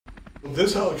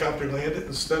This helicopter landed.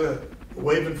 Instead of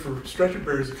waving for stretcher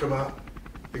bearers to come out,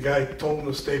 the guy told them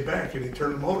to stay back, and he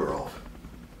turned the motor off.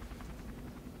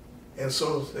 And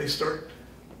so they start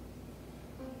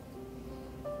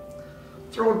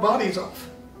throwing bodies off.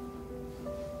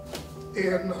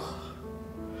 And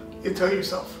you tell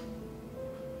yourself,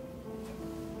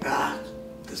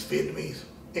 this Vietnamese.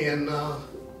 And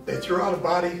they threw out a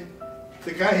body.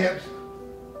 The guy had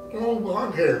long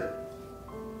blonde hair.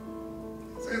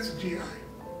 That's a GI.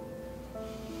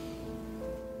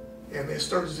 And they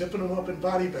start zipping them up in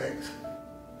body bags.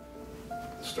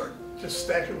 Start just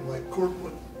stacking them like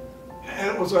cordwood.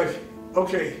 And it was like,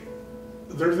 okay,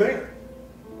 they're there.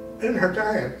 And they're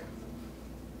dying.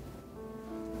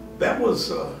 That was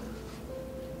hard.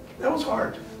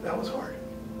 That was hard.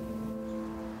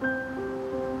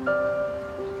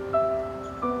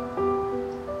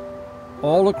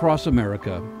 All across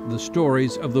America, the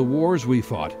stories of the wars we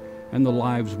fought and the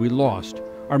lives we lost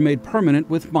are made permanent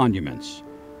with monuments.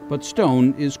 But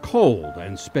stone is cold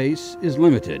and space is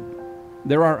limited.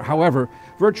 There are, however,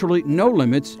 virtually no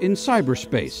limits in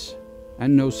cyberspace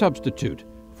and no substitute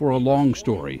for a long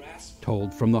story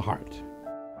told from the heart.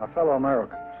 My fellow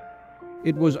Americans.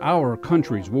 It was our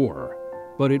country's war,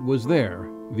 but it was their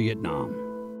Vietnam.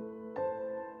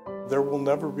 There will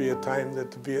never be a time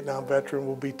that the Vietnam veteran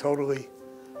will be totally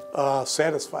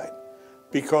satisfied,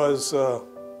 because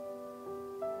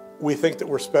we think that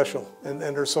we're special, and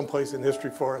there's some place in history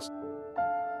for us.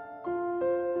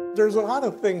 There's a lot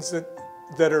of things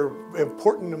that are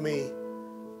important to me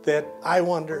that I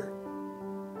wonder,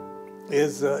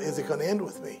 is it going to end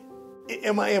with me?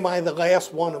 Am I the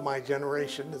last one of my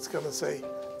generation that's going to say,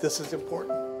 this is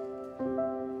important?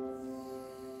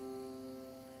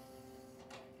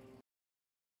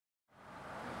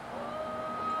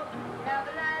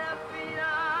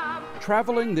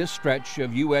 Traveling this stretch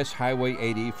of U.S. Highway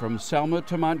 80 from Selma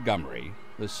to Montgomery,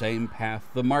 the same path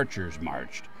the marchers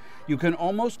marched, you can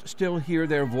almost still hear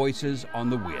their voices on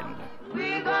the wind.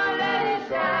 We're gonna let it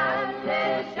shine,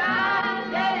 let it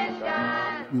shine, let it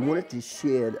shine. We wanted to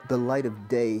shed the light of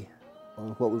day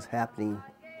on what was happening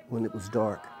when it was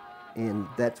dark, and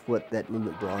that's what that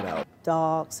movement brought out.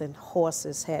 Dogs and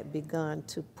horses had begun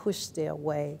to push their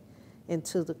way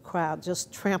into the crowd,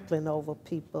 just trampling over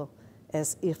people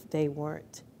as if they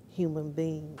weren't human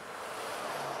beings.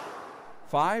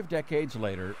 5 decades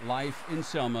later, life in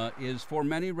Selma is for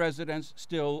many residents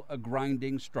still a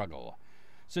grinding struggle.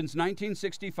 Since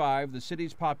 1965, the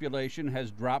city's population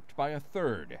has dropped by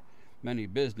 1/3. Many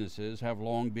businesses have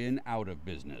long been out of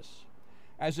business.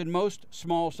 As in most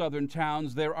small southern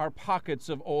towns, there are pockets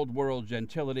of old world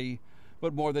gentility,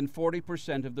 but more than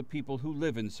 40% of the people who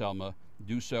live in Selma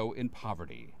do so in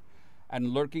poverty.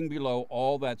 And lurking below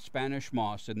all that Spanish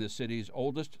moss in the city's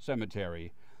oldest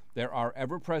cemetery, there are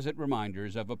ever-present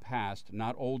reminders of a past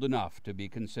not old enough to be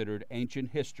considered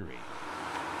ancient history.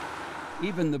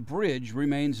 Even the bridge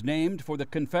remains named for the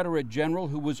Confederate general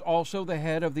who was also the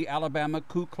head of the Alabama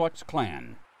Ku Klux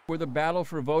Klan. Where the battle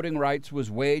for voting rights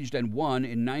was waged and won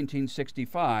in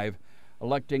 1965,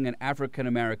 electing an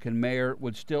African-American mayor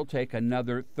would still take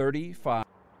another 35.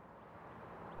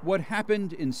 What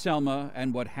happened in Selma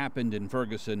and what happened in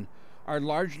Ferguson are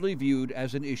largely viewed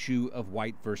as an issue of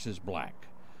white versus black.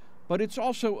 But it's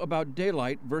also about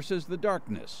daylight versus the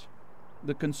darkness.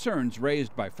 The concerns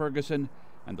raised by Ferguson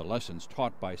and the lessons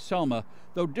taught by Selma,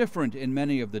 though different in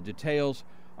many of the details,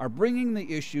 are bringing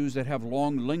the issues that have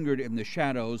long lingered in the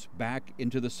shadows back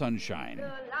into the sunshine.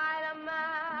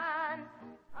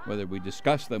 Whether we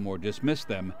discuss them or dismiss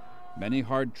them, many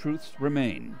hard truths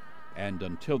remain, and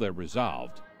until they're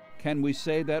resolved, can we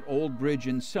say that old bridge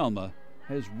in Selma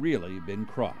has really been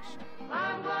crossed?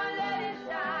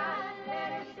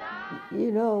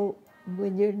 You know,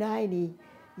 when you're 90,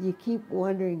 you keep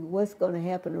wondering what's going to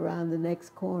happen around the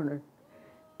next corner.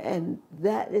 And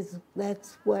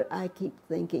that's what I keep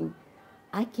thinking.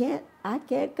 I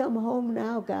can't come home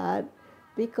now, God,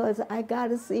 because I got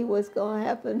to see what's going to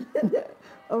happen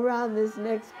around this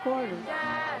next corner.